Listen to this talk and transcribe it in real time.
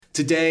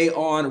Today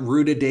on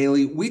Rooted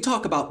Daily, we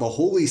talk about the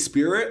Holy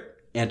Spirit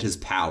and his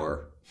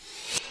power.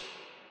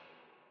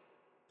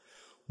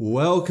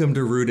 Welcome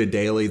to Rooted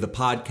Daily, the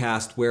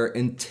podcast where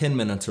in 10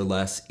 minutes or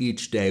less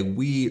each day,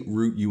 we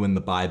root you in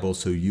the Bible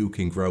so you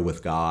can grow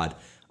with God.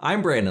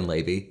 I'm Brandon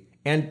Levy,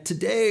 and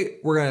today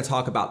we're going to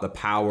talk about the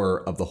power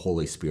of the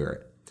Holy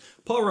Spirit.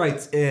 Paul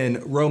writes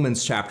in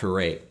Romans chapter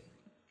 8,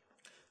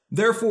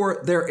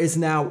 "Therefore, there is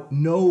now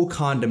no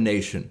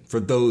condemnation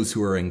for those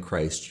who are in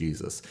Christ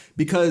Jesus,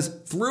 because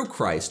through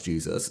Christ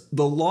Jesus,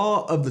 the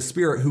law of the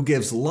Spirit who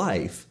gives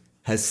life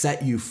has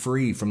set you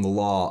free from the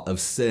law of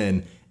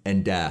sin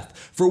and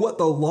death. For what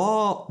the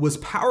law was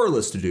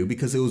powerless to do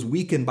because it was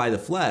weakened by the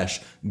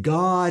flesh,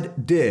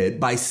 God did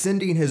by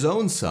sending his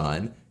own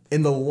Son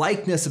in the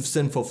likeness of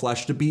sinful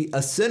flesh to be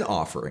a sin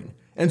offering.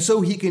 And so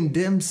he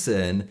condemned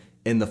sin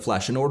in the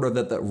flesh in order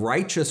that the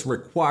righteous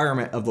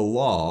requirement of the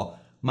law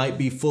might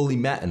be fully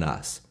met in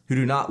us, who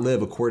do not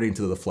live according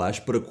to the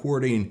flesh, but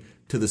according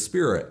to the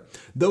Spirit.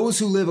 Those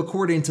who live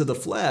according to the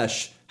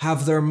flesh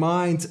have their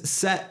minds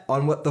set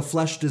on what the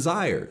flesh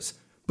desires,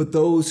 but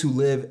those who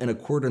live in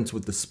accordance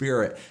with the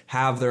Spirit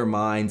have their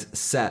minds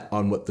set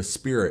on what the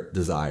Spirit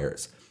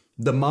desires.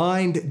 The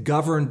mind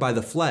governed by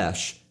the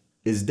flesh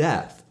is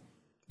death,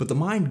 but the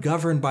mind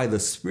governed by the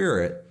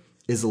Spirit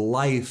is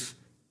life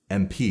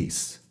and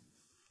peace."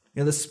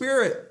 The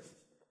Spirit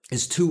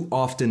is too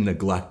often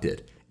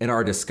neglected in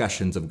our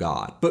discussions of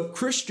God, but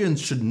Christians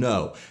should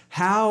know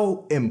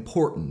how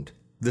important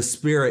the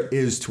Spirit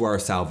is to our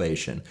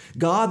salvation.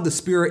 God, the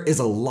Spirit, is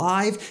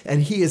alive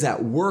and he is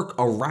at work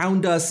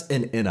around us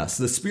and in us.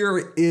 The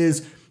Spirit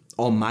is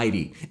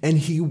almighty and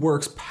he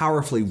works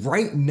powerfully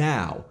right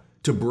now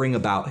to bring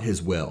about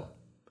his will.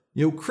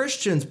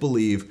 Christians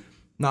believe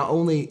not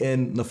only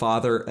in the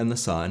Father and the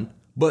Son,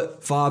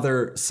 but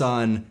Father,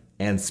 Son,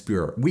 and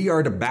Spirit. We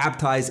are to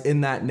baptize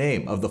in that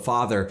name of the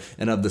Father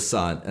and of the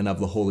Son and of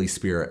the Holy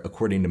Spirit,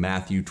 according to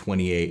Matthew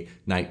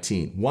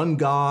 28:19. One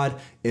God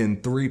in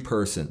three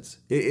persons.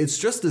 It's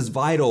just as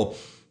vital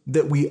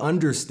that we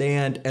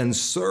understand and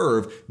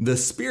serve the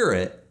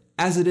Spirit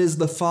as it is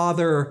the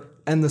Father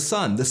and the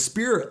Son. The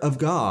Spirit of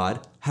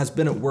God has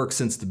been at work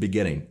since the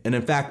beginning, and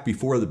in fact,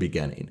 before the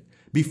beginning.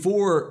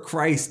 Before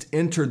Christ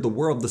entered the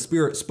world, the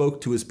Spirit spoke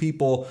to his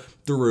people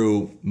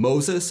through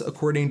Moses,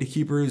 according to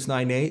Hebrews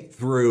 9:8,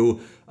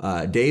 through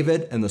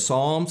David and the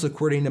Psalms,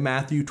 according to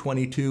Matthew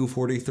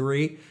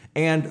 22:43,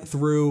 and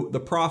through the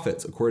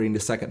prophets, according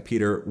to 2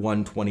 Peter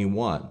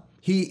 1:21.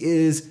 He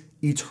is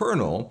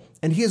eternal,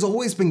 and he has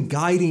always been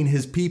guiding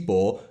his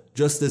people,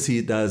 just as he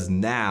does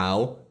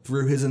now,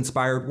 through his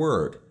inspired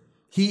word.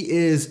 He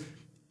is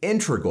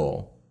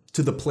integral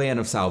to the plan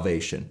of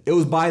salvation. It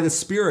was by the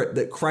Spirit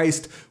that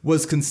Christ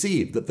was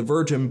conceived, that the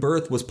virgin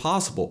birth was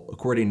possible,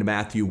 according to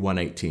Matthew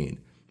 1:18.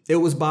 It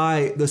was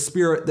by the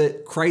Spirit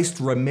that Christ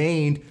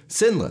remained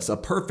sinless, a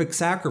perfect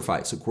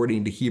sacrifice,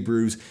 according to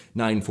Hebrews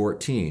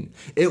 9:14.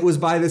 It was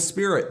by the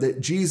Spirit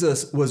that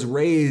Jesus was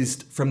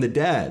raised from the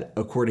dead,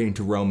 according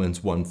to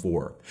Romans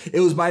 1:4.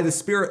 It was by the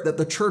Spirit that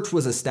the church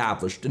was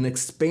established and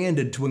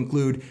expanded to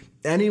include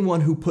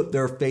anyone who put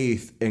their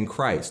faith in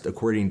Christ,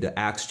 according to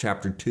Acts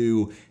chapter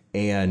 2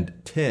 and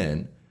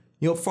 10.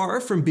 Far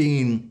from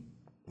being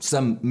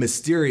some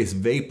mysterious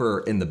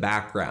vapor in the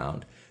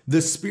background, the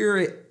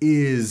Spirit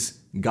is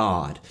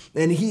God,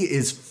 and he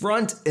is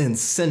front and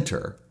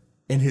center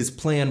in his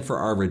plan for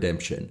our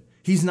redemption.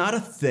 He's not a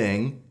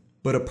thing,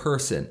 but a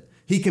person.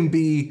 He can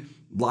be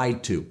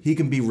lied to. He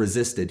can be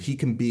resisted. He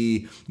can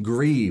be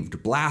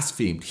grieved,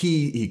 blasphemed.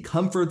 He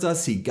comforts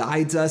us. He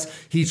guides us.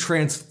 He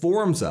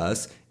transforms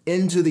us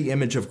into the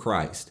image of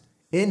Christ.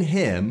 In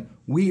him,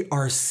 we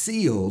are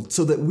sealed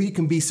so that we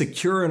can be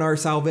secure in our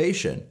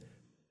salvation.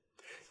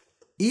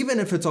 Even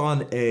if it's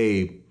on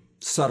a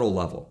subtle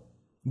level,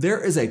 there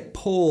is a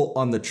pull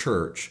on the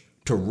church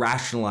to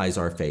rationalize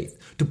our faith,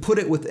 to put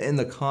it within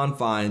the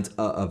confines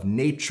of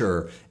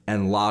nature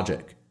and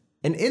logic.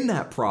 And in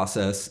that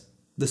process,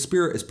 the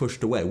Spirit is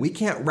pushed away. We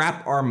can't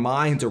wrap our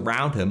minds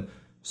around him,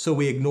 so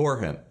we ignore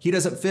him. He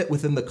doesn't fit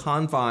within the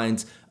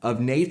confines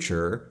of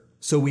nature,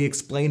 so we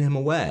explain him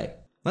away.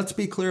 Let's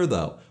be clear,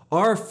 though.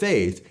 Our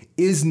faith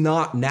is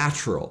not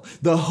natural.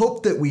 The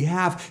hope that we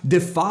have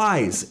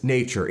defies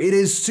nature. It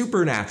is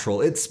supernatural.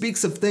 It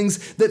speaks of things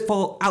that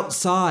fall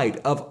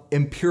outside of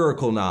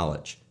empirical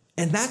knowledge.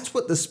 And that's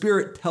what the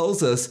Spirit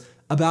tells us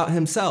about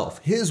himself.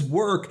 His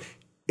work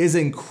is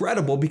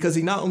incredible because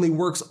he not only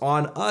works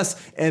on us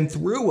and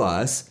through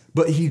us,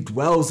 but he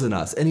dwells in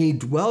us. And he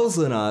dwells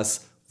in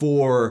us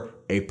for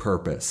a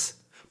purpose.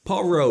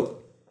 Paul wrote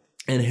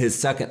in his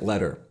second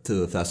letter to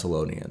the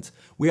Thessalonians,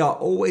 "We ought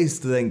always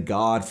to thank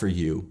God for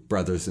you,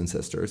 brothers and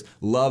sisters,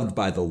 loved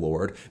by the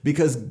Lord,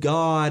 because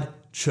God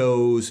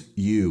chose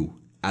you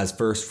as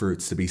first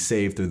fruits to be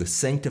saved through the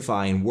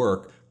sanctifying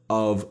work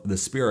of the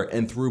Spirit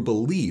and through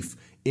belief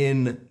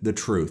in the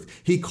truth.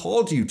 He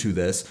called you to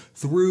this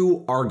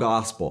through our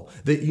gospel,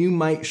 that you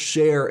might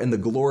share in the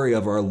glory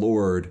of our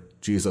Lord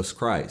Jesus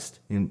Christ."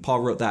 And Paul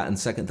wrote that in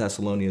 2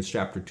 Thessalonians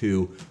chapter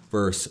 2,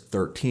 verse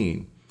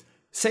 13.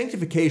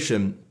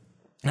 Sanctification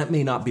That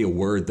may not be a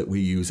word that we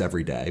use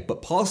every day,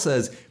 but Paul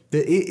says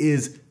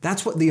that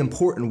that's what the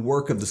important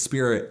work of the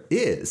Spirit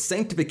is.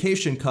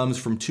 Sanctification comes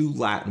from two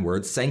Latin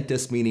words,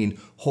 sanctus meaning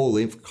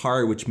holy,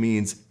 ficare, which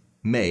means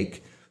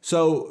make.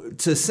 So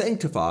to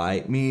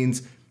sanctify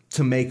means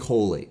to make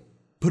holy.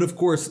 But of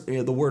course,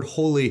 the word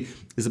holy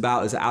is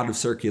about as out of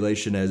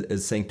circulation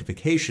as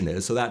sanctification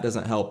is, so that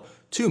doesn't help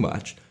too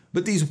much.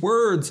 But these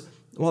words,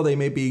 while they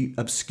may be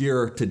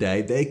obscure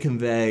today, they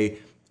convey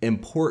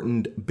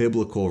important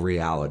biblical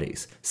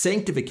realities.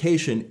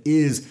 Sanctification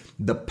is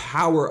the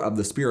power of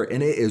the Spirit,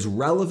 and it is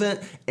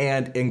relevant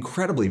and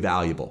incredibly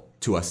valuable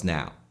to us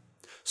now.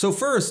 So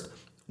first,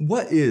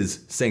 what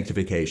is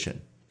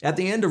sanctification? At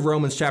the end of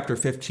Romans chapter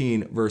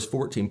 15, verse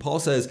 14, Paul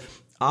says,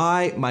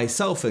 I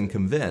myself am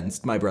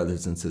convinced, my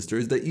brothers and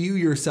sisters, that you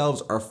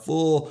yourselves are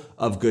full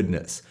of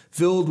goodness,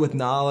 filled with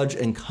knowledge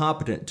and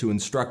competent to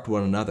instruct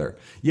one another.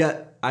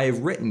 Yet I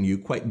have written you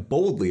quite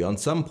boldly on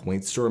some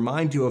points to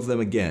remind you of them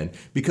again,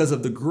 because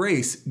of the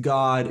grace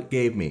God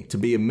gave me to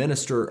be a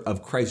minister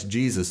of Christ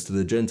Jesus to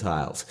the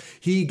Gentiles.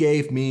 He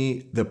gave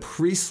me the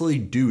priestly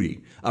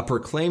duty of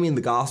proclaiming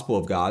the gospel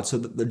of God so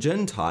that the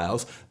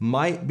Gentiles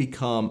might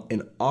become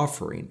an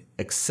offering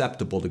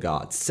acceptable to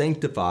God,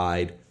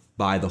 sanctified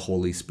by the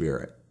Holy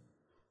Spirit.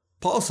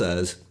 Paul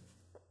says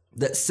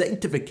that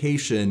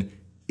sanctification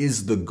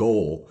is the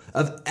goal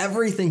of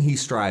everything he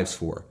strives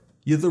for.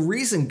 The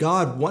reason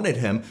God wanted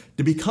him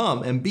to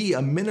become and be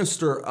a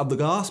minister of the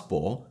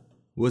gospel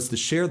was to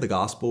share the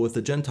gospel with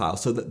the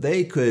Gentiles so that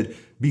they could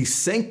be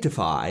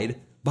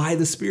sanctified by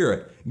the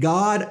Spirit.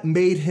 God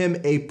made him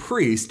a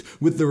priest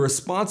with the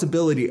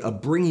responsibility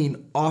of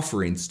bringing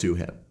offerings to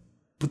him.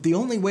 But the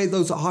only way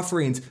those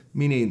offerings,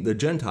 meaning the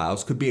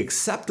Gentiles, could be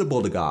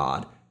acceptable to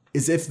God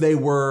is if they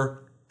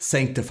were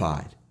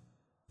sanctified.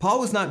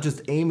 Paul was not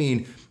just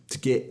aiming to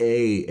get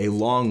a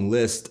long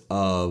list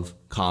of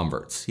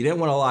converts. He didn't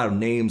want a lot of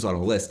names on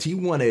a list. He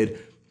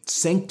wanted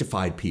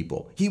sanctified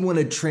people. He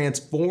wanted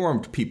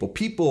transformed people,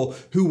 people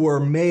who were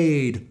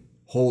made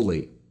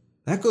holy.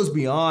 That goes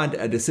beyond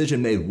a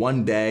decision made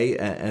one day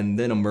and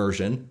then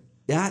immersion.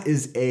 That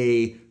is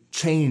a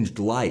changed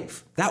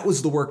life. That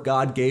was the work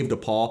God gave to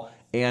Paul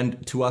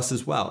and to us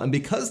as well. And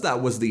because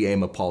that was the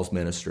aim of Paul's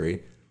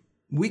ministry,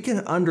 we can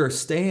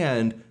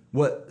understand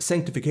what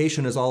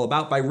sanctification is all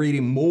about by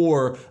reading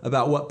more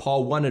about what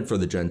Paul wanted for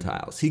the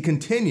Gentiles. He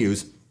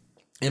continues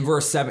in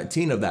verse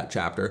 17 of that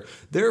chapter,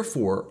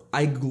 therefore,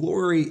 I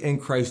glory in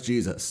Christ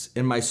Jesus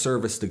in my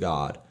service to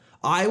God.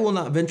 I will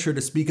not venture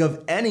to speak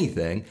of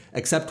anything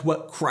except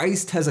what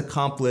Christ has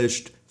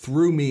accomplished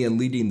through me in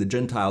leading the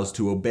Gentiles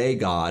to obey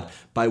God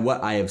by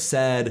what I have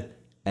said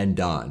and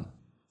done.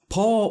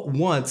 Paul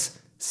wants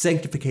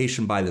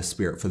sanctification by the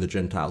Spirit for the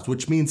Gentiles,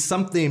 which means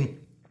something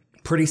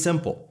pretty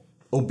simple: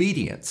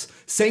 obedience.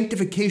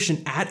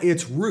 Sanctification at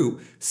its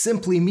root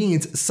simply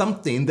means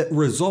something that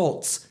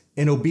results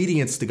in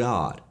obedience to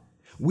God.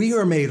 We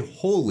are made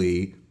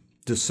holy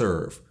to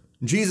serve.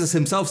 Jesus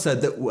himself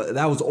said that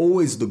was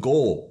always the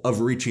goal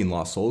of reaching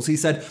lost souls. He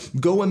said,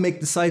 go and make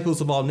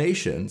disciples of all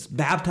nations,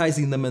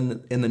 baptizing them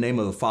in the name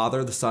of the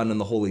Father, the Son, and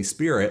the Holy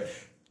Spirit,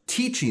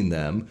 teaching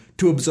them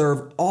to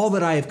observe all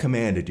that I have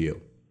commanded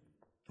you.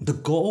 The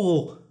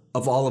goal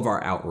of all of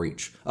our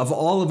outreach, of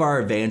all of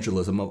our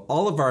evangelism, of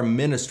all of our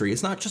ministry,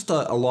 it's not just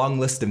a long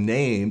list of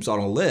names on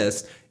a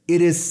list.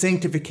 It is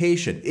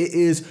sanctification. It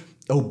is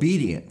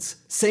obedience.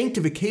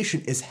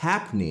 Sanctification is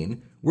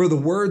happening where the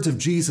words of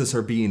Jesus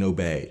are being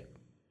obeyed.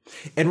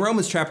 In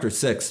Romans chapter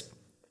 6,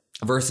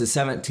 verses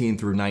 17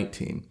 through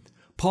 19,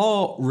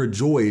 Paul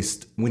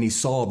rejoiced when he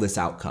saw this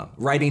outcome,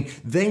 writing,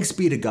 thanks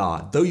be to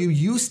God, though you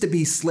used to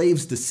be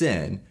slaves to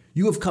sin,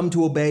 you have come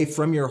to obey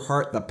from your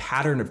heart the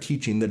pattern of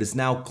teaching that has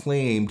now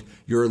claimed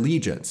your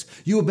allegiance.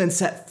 You have been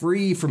set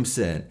free from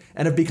sin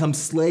and have become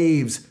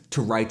slaves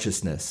to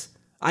righteousness.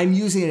 I'm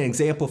using an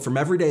example from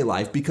everyday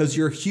life because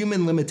your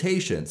human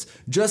limitations,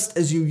 just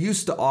as you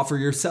used to offer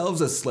yourselves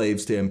as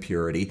slaves to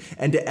impurity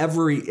and to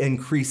every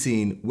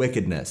increasing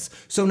wickedness.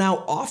 So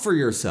now offer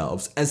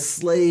yourselves as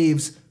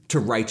slaves to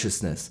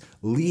righteousness,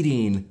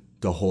 leading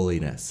to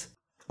holiness.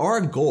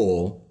 Our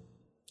goal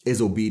is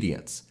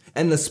obedience,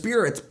 and the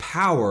Spirit's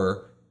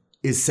power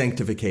is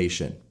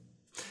sanctification.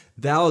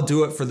 That'll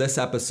do it for this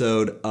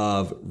episode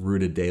of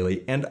Rooted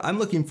Daily, and I'm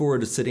looking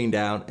forward to sitting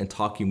down and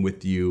talking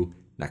with you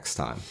next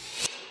time.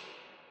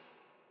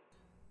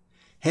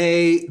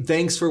 Hey,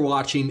 thanks for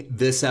watching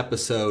this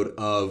episode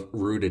of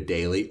Rooted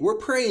Daily. We're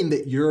praying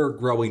that you're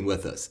growing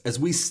with us as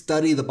we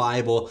study the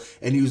Bible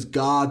and use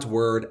God's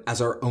Word as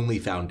our only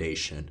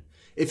foundation.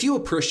 If you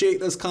appreciate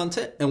this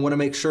content and want to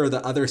make sure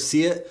that others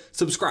see it,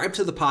 subscribe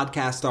to the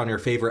podcast on your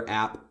favorite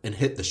app and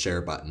hit the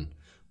share button.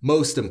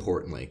 Most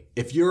importantly,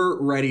 if you're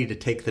ready to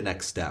take the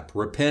next step,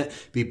 repent,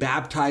 be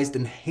baptized,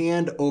 and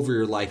hand over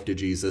your life to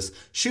Jesus,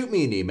 shoot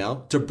me an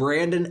email to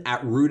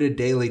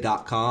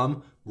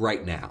brandon@rooteddaily.com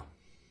right now.